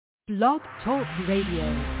Blog Talk Radio.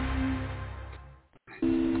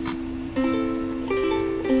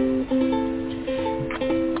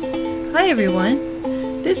 Hi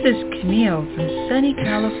everyone, this is Camille from sunny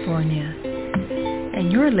California,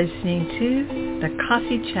 and you're listening to the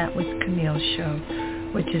Coffee Chat with Camille show,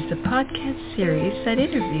 which is the podcast series that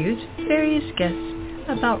interviews various guests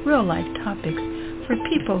about real-life topics for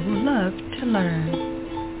people who love to learn.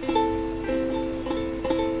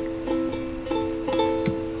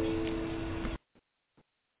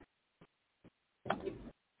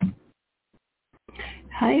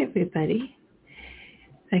 Hi everybody.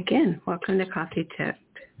 Again, welcome to Coffee Chat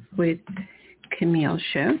with Camille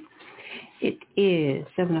show. It is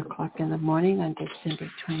 7 o'clock in the morning on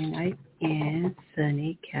December 29th in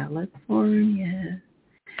sunny California.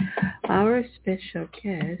 Our special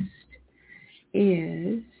guest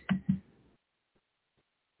is,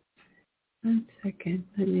 one second,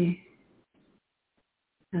 let me,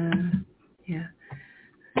 I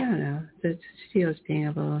don't know, the studio's being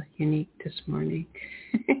a little unique this morning.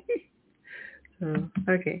 So,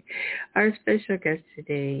 okay. Our special guest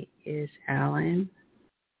today is Alan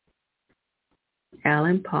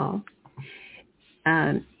Paul.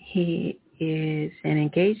 He is an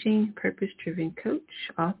engaging, purpose-driven coach,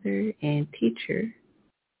 author, and teacher.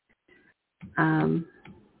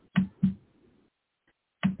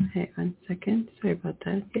 Hey, one second. Sorry about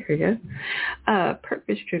that. Here we go.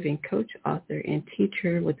 Purpose-driven coach, author, and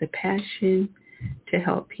teacher with a passion to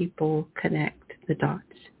help people connect the dots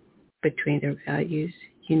between their values,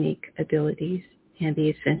 unique abilities, and the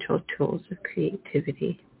essential tools of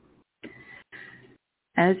creativity.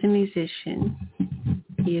 As a musician,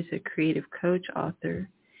 he is a creative coach, author,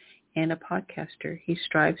 and a podcaster. He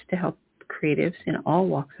strives to help creatives in all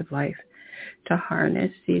walks of life to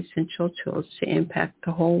harness the essential tools to impact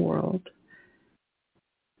the whole world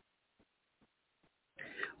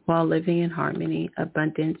while living in harmony,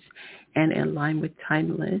 abundance, and in line with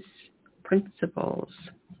timeless principles.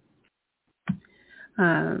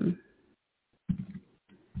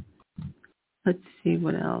 Let's see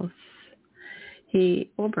what else. He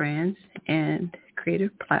brands and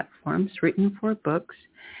creative platforms written for books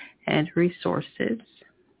and resources.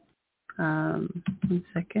 One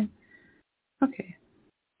second. Okay.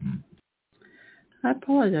 I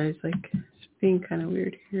apologize. It's being kind of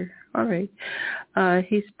weird here. All right.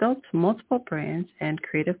 He's built multiple brands and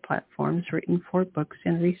creative platforms written for books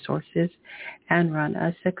and resources and run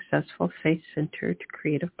a successful faith-centered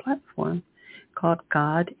creative platform called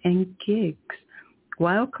God and Gigs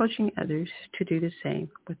while coaching others to do the same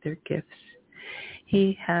with their gifts.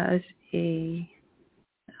 He has his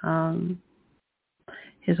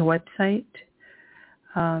website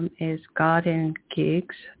is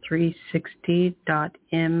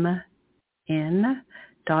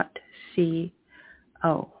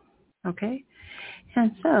godandgigs360.mn.co. Okay?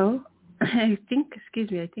 And so, I think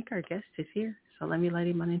our guest is here. So let me let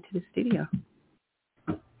him on into the studio.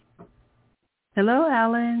 Hello,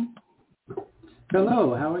 Alan.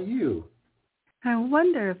 Hello, how are you? I'm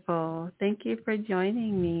wonderful. Thank you for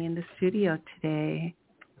joining me in the studio today.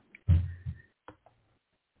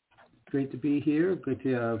 Great to be here. Good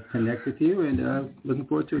to connect with you, and looking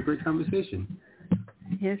forward to a great conversation.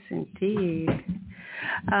 Yes, indeed.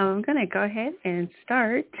 I'm going to go ahead and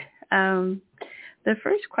start. The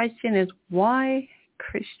first question is why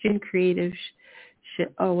Christian creatives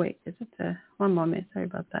should... Oh, wait. One moment. Sorry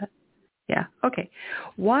about that. Yeah. Okay.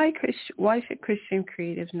 Why should Christian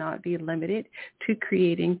creatives not be limited to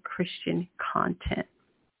creating Christian content?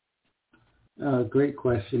 Great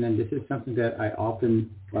question, and this is something that I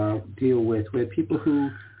often deal with people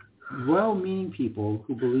well-meaning people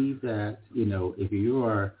who believe that, if you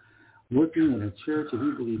are working in a church, if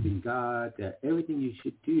you believe in God, that everything you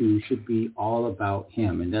should do should be all about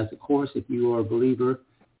Him. And that's, of course, if you are a believer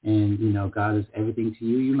and, God is everything to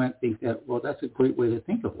you, you might think that, well, that's a great way to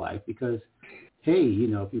think of life because, hey,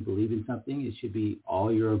 if you believe in something, it should be all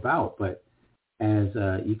you're about. But as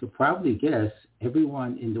you could probably guess,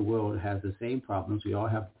 everyone in the world has the same problems. We all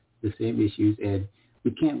have the same issues, and we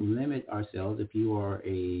can't limit ourselves. If you are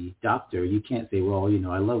a doctor, you can't say, well,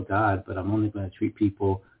 I love God, but I'm only going to treat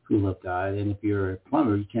people who love God. And if you're a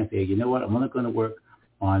plumber, you can't say, you know what, I'm only going to work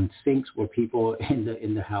on sinks where people in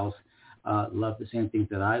the house love the same things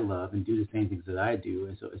that I love and do the same things that I do.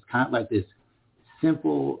 And so it's kind of like this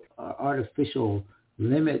simple artificial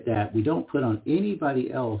limit that we don't put on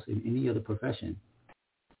anybody else in any other profession.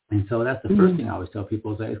 And so that's the first thing I always tell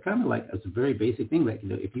people is that it's kind of like it's a very basic thing. Like,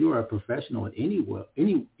 if you are a professional in any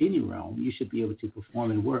realm, you should be able to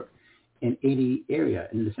perform and work in any area.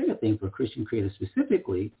 And the second thing for Christian creators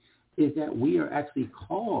specifically is that we are actually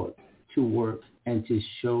called to work and to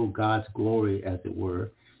show God's glory, as it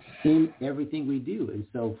were, in everything we do. And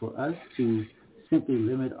so for us to simply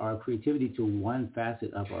limit our creativity to one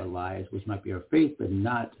facet of our lives, which might be our faith, but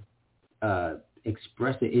not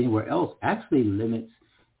express it anywhere else, actually limits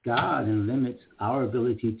God and limits our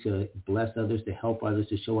ability to bless others, to help others,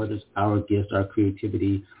 to show others our gifts, our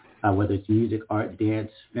creativity, whether it's music, art,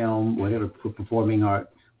 dance, film, whatever, performing art.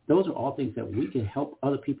 Those are all things that we can help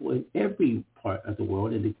other people in every part of the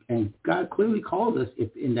world. And God clearly calls us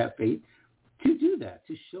in that faith to do that,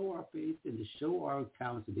 to show our faith and to show our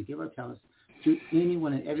talents and to give our talents to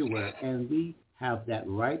anyone and everywhere. And we have that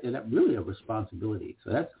right and that really a responsibility.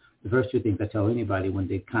 So that's the first two things I tell anybody when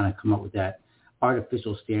they kind of come up with that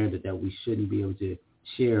artificial standard that we shouldn't be able to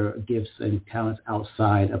share gifts and talents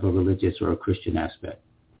outside of a religious or a Christian aspect.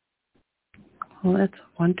 Well, that's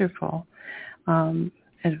wonderful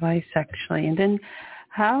advice, actually. And then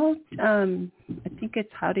how, I think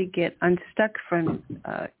it's how to get unstuck from,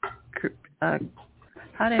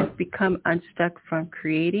 how to become unstuck from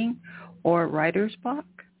creating or writer's block.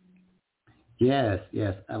 Yes.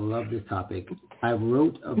 I love this topic. I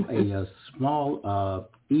wrote a small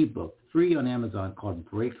ebook, free on Amazon, called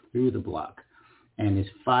Break Through the Block. And it's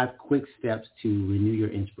 5 quick steps to renew your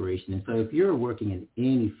inspiration. And so if you're working in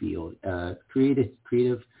any field,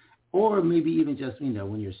 creative, or maybe even just,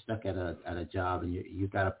 when you're stuck at a job and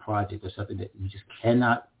you've got a project or something that you just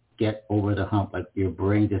cannot get over the hump, like your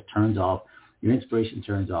brain just turns off, your inspiration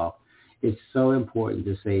turns off, it's so important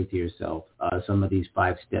to say to yourself some of these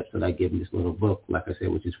 5 steps that I give in this little book, like I said,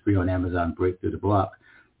 which is free on Amazon, Break Through the Block.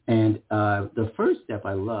 And the first step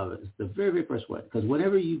I love is the very, very first one, because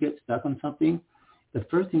whenever you get stuck on something, the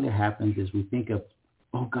first thing that happens is we think of,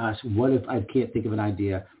 oh gosh, what if I can't think of an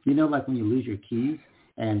idea? Like when you lose your keys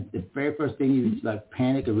and the very first thing you like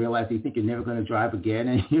panic and realize you think you're never going to drive again.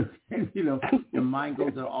 And your mind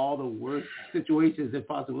goes to all the worst situations and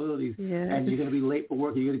possibilities. Yeah. And you're going to be late for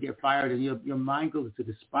work and you're going to get fired and your mind goes to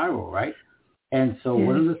the spiral, right? And so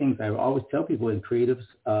one of the things I always tell people in creatives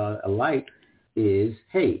alike is,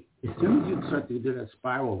 hey, as soon as you start to do that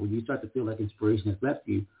spiral, when you start to feel like inspiration has left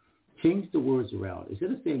you, change the words around.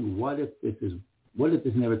 Instead of saying, what if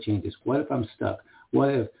this never changes? What if I'm stuck? What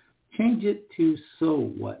if? Change it to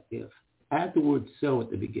so what if. Add the word so at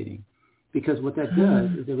the beginning. Because what that does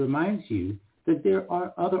is it reminds you that there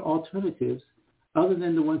are other alternatives other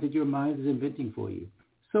than the ones that your mind is inventing for you.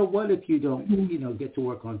 So what if you don't, get to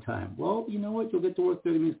work on time? Well, you know what? You'll get to work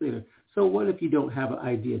 30 minutes later. So what if you don't have an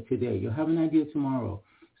idea today? You'll have an idea tomorrow.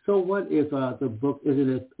 So what if the book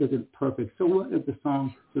isn't perfect? So what if the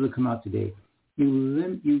song doesn't come out today?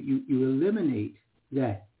 You eliminate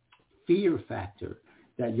that fear factor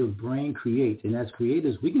that your brain creates. And as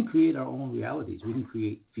creators, we can create our own realities. We can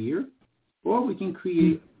create fear or we can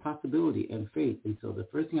create possibility and faith. And so the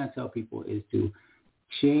first thing I tell people is to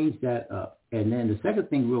change that up. And then the second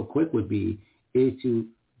thing real quick would be is to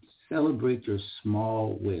celebrate your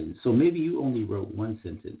small wins. So maybe you only wrote one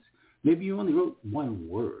sentence. Maybe you only wrote one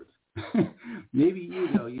word. Maybe,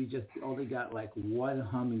 you just only got like one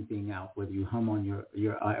humming thing out, whether you hum on your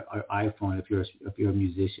iPhone if you're a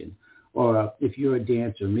musician, or if you're a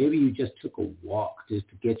dancer. Maybe you just took a walk just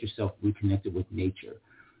to get yourself reconnected with nature.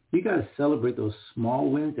 You got to celebrate those small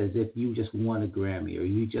wins as if you just won a Grammy or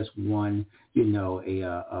you just won,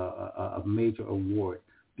 a major award,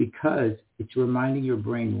 because it's reminding your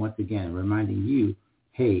brain once again, reminding you,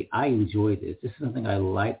 hey, I enjoy this. This is something I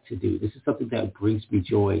like to do. This is something that brings me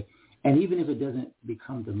joy. And even if it doesn't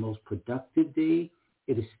become the most productive day,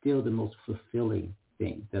 it is still the most fulfilling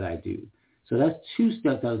thing that I do. So that's 2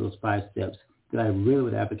 steps out of those 5 steps that I really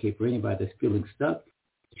would advocate for anybody that's feeling stuck,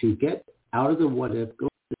 to get out of the what if, go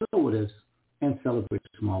to the what ifs, and celebrate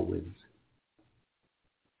small wins.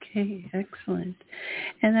 Okay, excellent.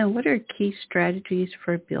 And then what are key strategies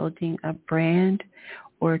for building a brand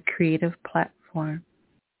or creative platform?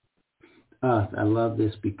 I love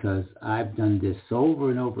this because I've done this over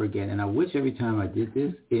and over again, and I wish every time I did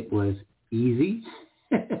this it was easy,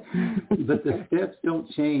 but the steps don't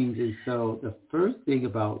change. And so the first thing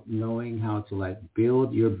about knowing how to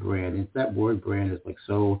build your brand, and that word brand is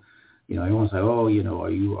so, everyone's like, oh,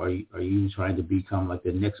 are you trying to become like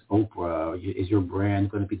the next Oprah? Or is your brand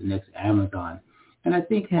going to be the next Amazon? And I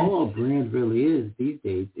think all a brand really is these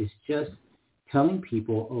days is just telling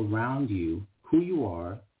people around you who you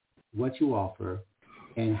are, what you offer,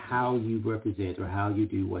 and how you represent or how you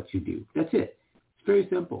do what you do. That's it. It's very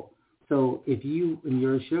simple. So if you, in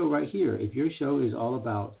your show right here, if your show is all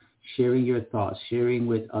about sharing your thoughts, sharing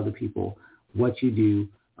with other people what you do,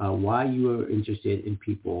 why you are interested in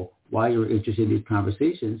people, why you're interested in these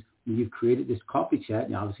conversations, you've created this coffee chat,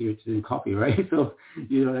 and obviously you're interested in coffee, right? So,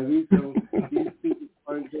 you know what I mean? So these things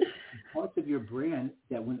are just parts of your brand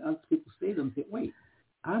that when other people say them, say, wait,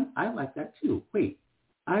 I like that too. Wait,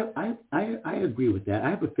 I agree with that. I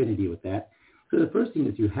have affinity with that. So the first thing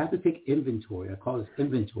is you have to take inventory. I call this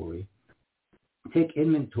inventory. Take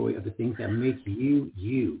inventory of the things that make you,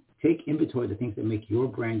 you. Take inventory of the things that make your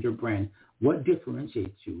brand, your brand. What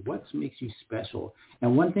differentiates you? What makes you special?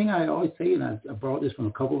 And one thing I always say, and I borrowed this from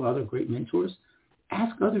a couple of other great mentors,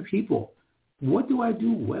 ask other people, what do I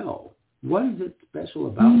do well? What is it special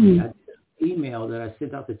about me? I did an email that I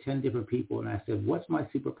sent out to 10 different people, and I said, what's my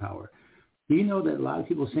superpower? Do you know that a lot of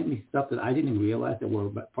people sent me stuff that I didn't realize that were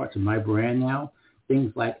parts of my brand now?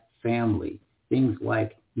 Things like family, things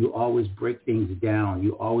like you always break things down.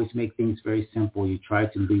 You always make things very simple. You try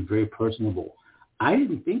to be very personable. I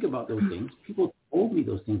didn't think about those things. People told me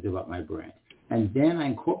those things about my brand. And then I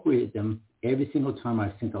incorporated them every single time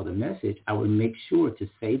I sent out a message. I would make sure to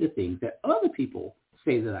say the things that other people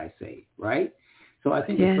say that I say, right? So I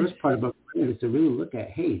think the first part about brand is to really look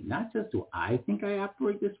at, hey, not just do I think I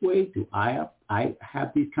operate this way, do I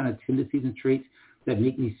have these kind of tendencies and traits that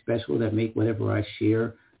make me special, that make whatever I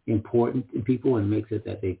share important to people and makes it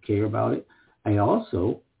that they care about it. I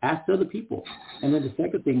also ask other people. And then the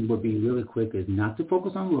second thing would be really quick is not to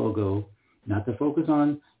focus on logo, not to focus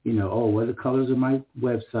on, what are the colors of my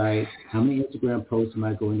website, how many Instagram posts am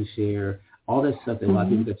I going to share, all that stuff that a lot of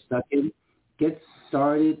people get stuck in. Get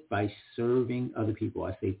started by serving other people.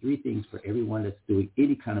 I say 3 things for everyone that's doing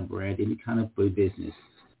any kind of brand, any kind of business.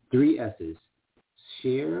 3 S's: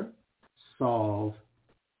 share, solve,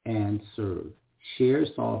 and serve. Share,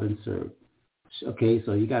 solve, and serve. Okay,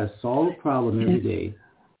 so you got to solve a problem every day.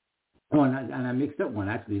 Oh, and I mixed up one.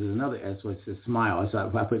 Actually, there's another S, so it says smile.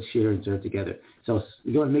 So I put share and serve together. So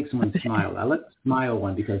you're going to make someone smile. I like the smile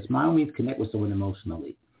one because smile means connect with someone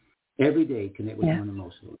emotionally. Every day, connect with someone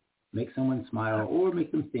emotionally. Make someone smile or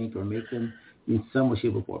make them think or make them in some way,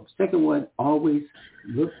 shape, or form. Second one, always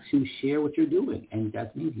look to share what you're doing. And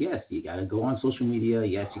that means, yes, you got to go on social media.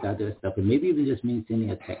 Yes, you got to do that stuff. And maybe even just means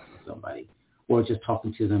sending a text to somebody or just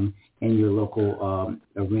talking to them in your local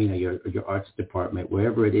arena, your arts department,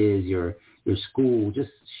 wherever it is, your school, just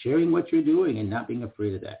sharing what you're doing and not being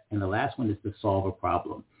afraid of that. And the last one is to solve a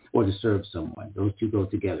problem or to serve someone. Those two go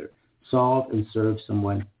together. Solve and serve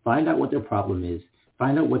someone. Find out what their problem is.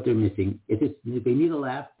 Find out what they're missing. If they need a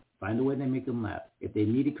laugh, find a way to make them laugh. If they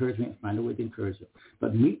need encouragement, find a way to encourage them.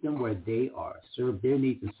 But meet them where they are. Serve their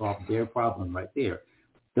needs and solve their problem right there.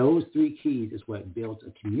 Those 3 keys is what builds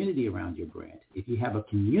a community around your brand. If you have a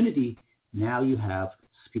community, now you have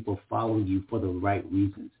people following you for the right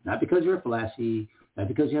reasons. Not because you're flashy, not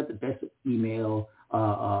because you have the best emails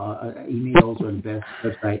or the best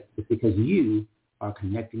website. It's because you are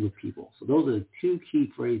connecting with people. So those are the 2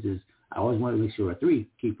 key phrases. I always want to make sure 3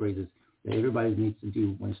 key phrases that everybody needs to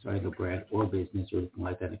do when starting a brand or business or anything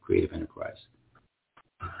like that in a creative enterprise.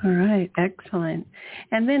 All right, excellent.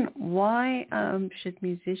 And then why should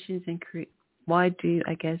musicians and why do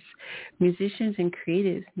musicians and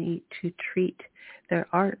creatives need to treat their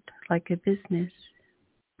art like a business?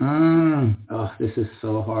 This is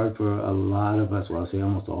so hard for a lot of us. Well, I'll say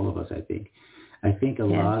almost all of us, I think. I think a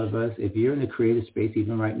lot of us, if you're in the creative space,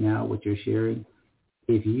 even right now, what you're sharing,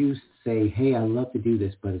 if you say, hey, I love to do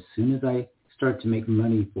this, but as soon as I start to make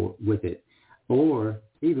money with it, or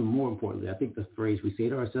even more importantly, I think the phrase we say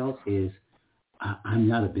to ourselves is, I'm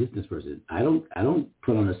not a business person. I don't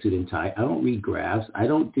put on a suit and tie. I don't read graphs. I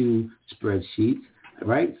don't do spreadsheets,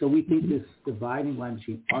 right? So we think this dividing line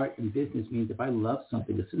between art and business means if I love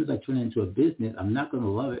something, as soon as I turn it into a business, I'm not going to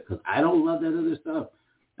love it because I don't love that other stuff.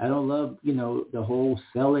 I don't love, the whole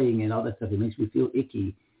selling and all that stuff. It makes me feel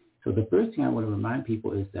icky. So the first thing I want to remind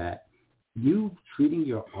people is that you treating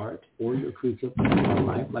your art or your creativity or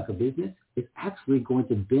life like a business is actually going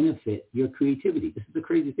to benefit your creativity. This is the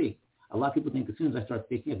crazy thing. A lot of people think as soon as I start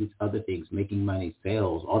thinking of these other things, making money,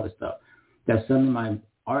 sales, all this stuff, that suddenly my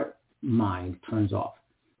art mind turns off.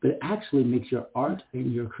 But it actually makes your art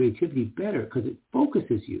and your creativity better because it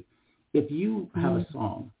focuses you. If you have a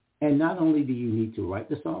song, and not only do you need to write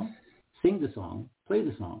the song, sing the song, play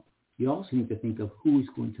the song, you also need to think of who's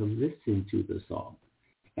going to listen to the song.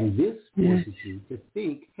 And this forces you to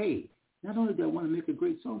think, hey, not only do I want to make a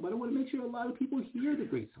great song, but I want to make sure a lot of people hear the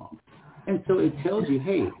great song. And so it tells you,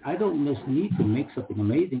 hey, I don't just need to make something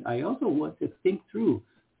amazing. I also want to think through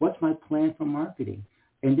what's my plan for marketing.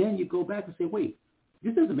 And then you go back and say, wait,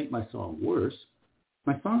 this doesn't make my song worse.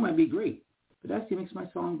 My song might be great, but actually makes my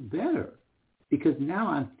song better. Because now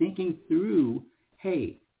I'm thinking through,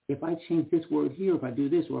 hey, if I change this word here, if I do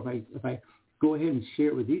this, or if I go ahead and share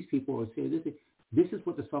it with these people or say this, this is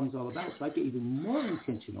what the song is all about. So I get even more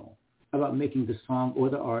intentional about making the song or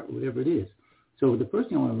the art, whatever it is. So the first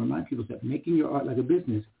thing I want to remind people is that making your art like a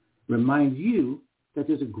business reminds you that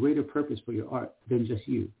there's a greater purpose for your art than just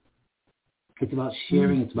you. It's about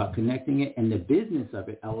sharing. It's about connecting it. And the business of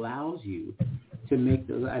it allows you to make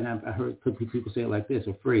and I heard people say it like this,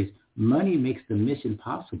 a phrase, money makes the mission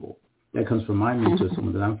possible. That comes from my mentor,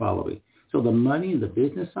 someone that I'm following. So the money and the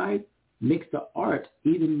business side makes the art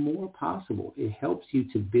even more possible. It helps you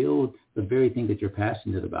to build the very thing that you're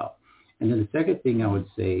passionate about. And then the second thing I would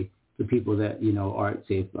say to people that, art,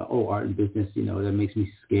 say, art and business, that makes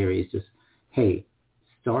me scary is just, hey,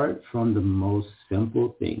 start from the most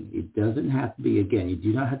simple thing. It doesn't have to be, again, you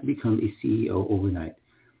do not have to become a CEO overnight.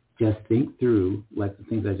 Just think through, like the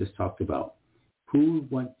things I just talked about. Who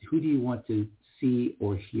do you want to see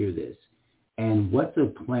or hear this? And what's a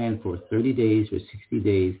plan for 30 days or 60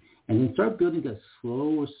 days? And then start building a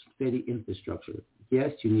slow or steady infrastructure.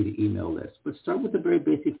 Yes, you need an email list, but start with a very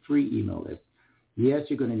basic free email list. Yes,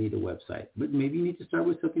 you're going to need a website, but maybe you need to start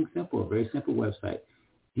with something simple, a very simple website.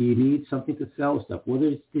 Do you need something to sell stuff? Well,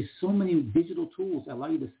 there's so many digital tools that allow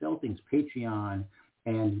you to sell things. Patreon,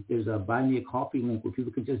 and there's a Buy Me a Coffee link where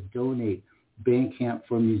people can just donate. Bandcamp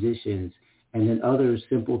for musicians, and then other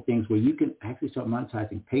simple things where you can actually start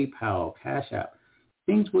monetizing. PayPal, Cash App,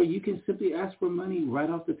 things where you can simply ask for money right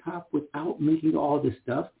off the top without making all this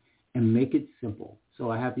stuff and make it simple. So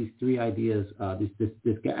I have these 3 ideas.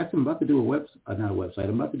 This guy, actually, I'm about to do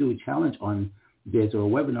I'm about to do a challenge on this or a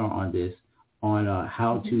webinar on this, on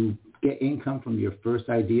how to get income from your first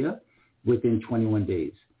idea within 21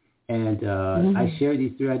 days. And I share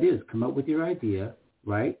these 3 ideas. Come up with your idea,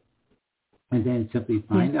 right? And then simply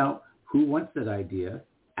find out who wants that idea,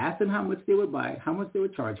 ask them how much they would buy, how much they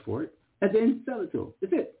would charge for it, and then sell it to them.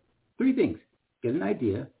 That's it. 3 things. Get an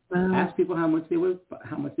idea, ask people how much do you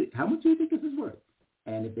think this is worth?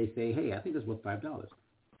 And if they say, hey, I think it's worth $5,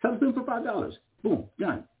 sell it to them for $5. Boom,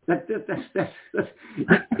 done. That's it's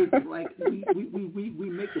like we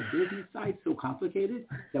make the business side so complicated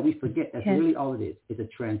that we forget that's really all it is. It's a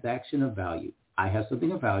transaction of value. I have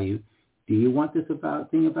something of value. Do you want this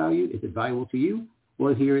thing of value? Is it valuable to you?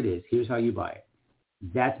 Well, here it is. Here's how you buy it.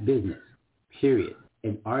 That's business, period.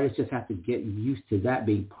 And artists just have to get used to that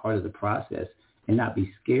being part of the process and not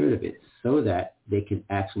be scared of it so that they can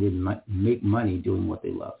actually make money doing what they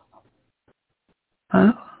love.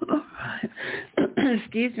 Oh, all right.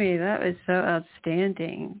 Excuse me. That was so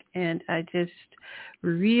outstanding. And I just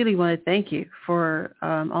really want to thank you for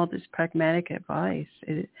all this pragmatic advice.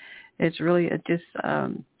 It's really just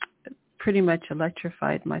pretty much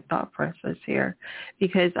electrified my thought process here,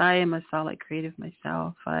 because I am a solid creative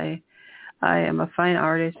myself. I am a fine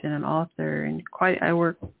artist and an author, and I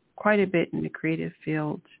work quite a bit in the creative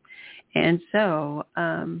fields. And so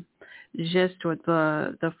just with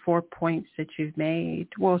the 4 points that you've made,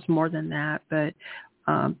 well, it's more than that, but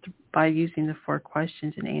by using the 4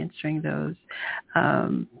 questions and answering those,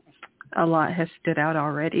 a lot has stood out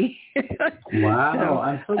already. Wow, so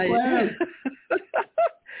I'm so glad.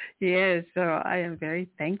 Yeah, so I am very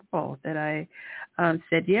thankful that I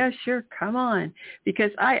said, yeah, sure, come on,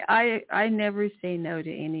 because I never say no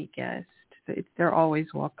to any guest. They're always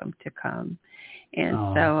welcome to come. And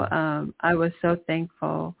so I was so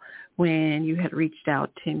thankful when you had reached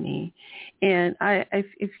out to me. And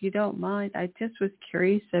if you don't mind, I just was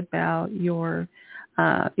curious about you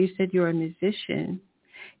said you're a musician,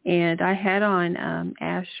 and I had on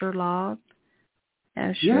Asher Log.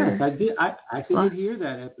 Yes, I did. I actually did hear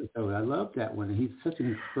that episode. I loved that one. He's such an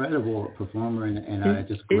incredible performer and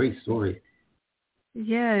just great story.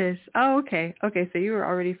 Yes. Oh, okay. Okay, so you were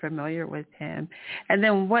already familiar with him. And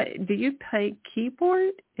then do you play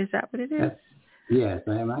keyboard? Is that what it is? Yes,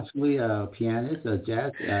 I am actually a pianist, a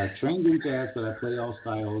jazz, trained in jazz, but I play all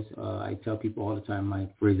styles. I tell people all the time my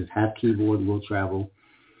phrase is half keyboard, will travel.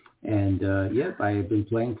 And, I have been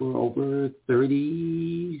playing for over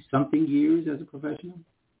 30-something years as a professional.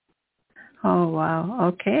 Oh, wow.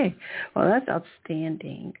 Okay. Well, that's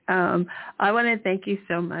outstanding. I want to thank you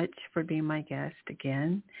so much for being my guest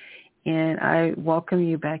again. And I welcome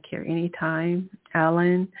you back here anytime,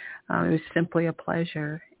 Alan. It was simply a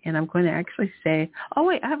pleasure. And I'm going to actually say, oh,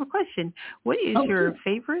 wait, I have a question. What is your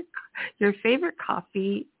favorite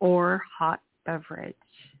coffee or hot beverage?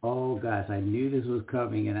 Oh gosh, I knew this was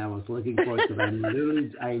coming, and I was looking for it because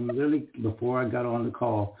I literally before I got on the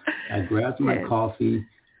call, I grabbed my coffee.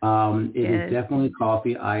 It is definitely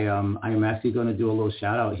coffee. I am actually going to do a little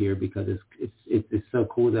shout out here because it's so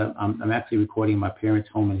cool that I'm actually recording my parents'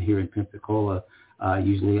 home here in Pensacola.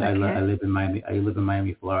 Usually I live in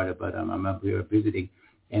Miami, Florida, but I'm up here visiting.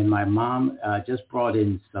 And my mom just brought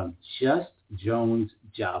in some Just Jones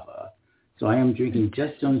Java. So I am drinking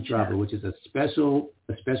Just Jones Java, which is a special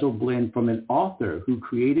blend from an author who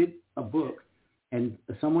created a book, and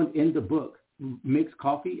someone in the book makes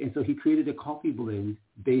coffee, and so he created a coffee blend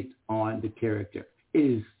based on the character. It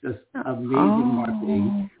is just amazing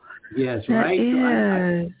marketing. Yes, right?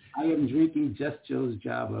 So I am drinking Just Joe's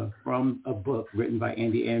Java from a book written by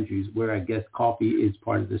Andy Andrews, where I guess coffee is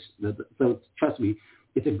part of this. So trust me,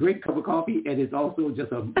 it's a great cup of coffee, and it's also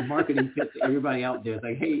just a marketing tip to everybody out there. It's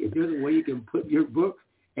like, hey, if there's a way you can put your book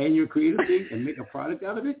and your creative thing and make a product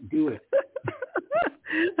out of it, do it.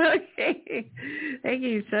 Okay. Thank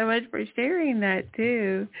you so much for sharing that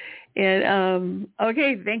too. And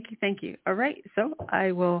okay, thank you. All right. So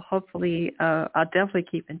I will hopefully I'll definitely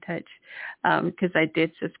keep in touch because I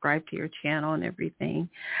did subscribe to your channel and everything.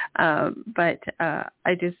 But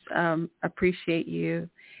I just appreciate you,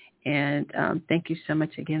 and thank you so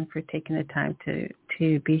much again for taking the time to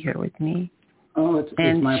be here with me. Oh, it's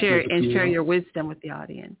my pleasure. And share your wisdom with the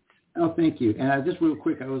audience. Oh, thank you. And just real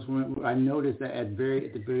quick, I noticed that at the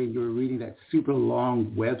very you were reading that super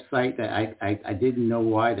long website that I didn't know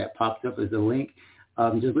why that popped up as a link.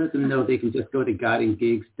 Just let them know they can just go to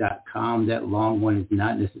godandgigs.com. That long one is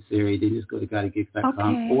not necessary. They just go to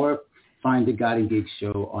godandgigs.com or find the God and Gigs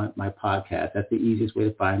show on my podcast. That's the easiest way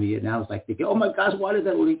to find me. And I was like thinking, oh my gosh, why did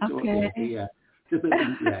that link show up there? Yeah. Just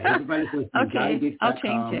everybody's listening. Okay, I'll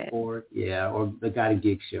change it. Or the God and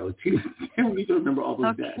Gigs show too. We need to remember all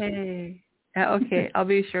those guys. Okay, I'll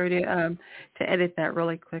be sure to edit that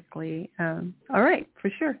really quickly. All right, for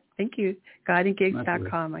sure. Thank you.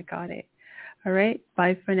 GodandGigs.com. I got it. All right.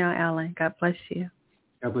 Bye for now, Alan. God bless you.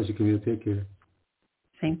 God bless you, Camille. Take care.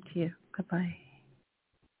 Thank you. Goodbye.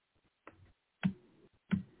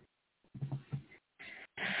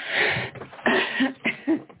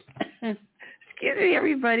 Excuse me,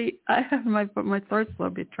 everybody. I have my throat's a little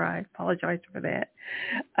bit dry. I apologize for that.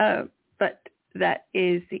 But that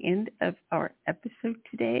is the end of our episode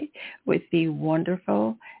today with the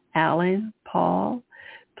wonderful Alan Paul.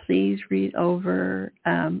 Please read over.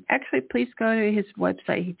 Actually, please go to his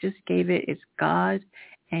website. He just gave it. It's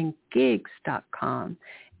godandgigs.com.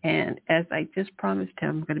 And as I just promised him,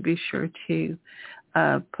 I'm going to be sure to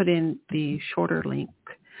put in the shorter link.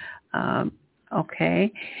 Okay.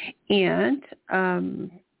 And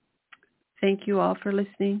thank you all for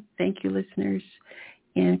listening. Thank you, listeners.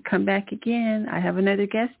 And come back again. I have another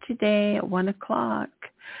guest today at 1 o'clock.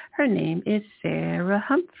 Her name is Sarah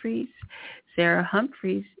Humphreys. Sarah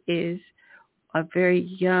Humphreys is a very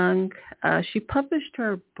young, she published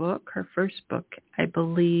her first book, I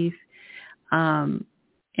believe, in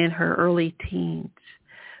her early teens.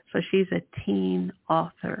 So she's a teen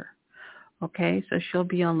author. Okay, so she'll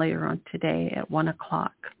be on later on today at 1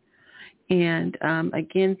 o'clock. And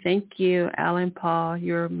again, thank you, Alan Paul.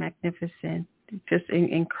 You're magnificent. Just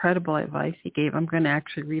incredible advice he gave. I'm going to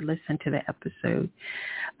actually re-listen to the episode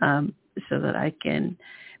so that I can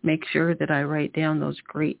make sure that I write down those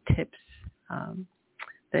great tips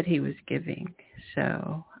that he was giving.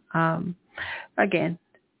 So again,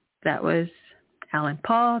 that was Alan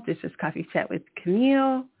Paul. This is Coffee Chat with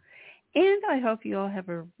Camille. And I hope you all have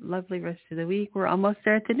a lovely rest of the week. We're almost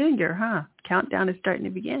there at the new year, huh? Countdown is starting to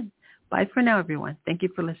begin. Bye for now, everyone. Thank you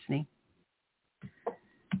for listening.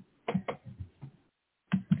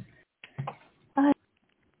 Bye.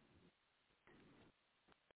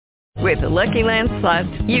 With the Lucky Land Slots,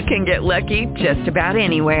 you can get lucky just about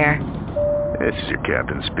anywhere. This is your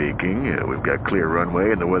captain speaking. We've got clear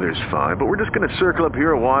runway and the weather's fine, but we're just going to circle up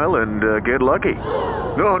here a while and get lucky.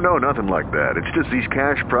 No, nothing like that. It's just these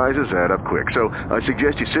cash prizes add up quick. So I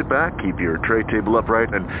suggest you sit back, keep your tray table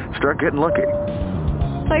upright, and start getting lucky.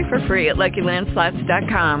 Play for free at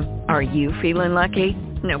LuckyLandSlots.com. Are you feeling lucky?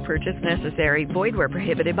 No purchase necessary. Void where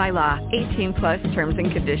prohibited by law. 18+ terms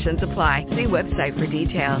and conditions apply. See website for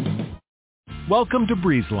details. Welcome to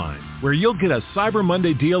BreezeLine, where you'll get a Cyber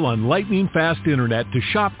Monday deal on lightning-fast internet to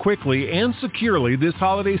shop quickly and securely this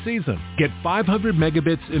holiday season. Get 500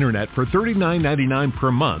 megabits internet for $39.99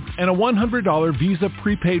 per month and a $100 Visa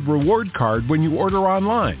prepaid reward card when you order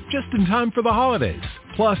online, just in time for the holidays.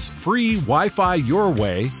 Plus, free Wi-Fi your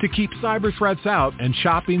way to keep cyber threats out and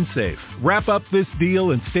shopping safe. Wrap up this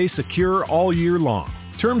deal and stay secure all year long.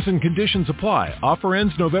 Terms and conditions apply. Offer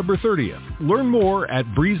ends November 30th. Learn more at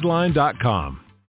breezeline.com.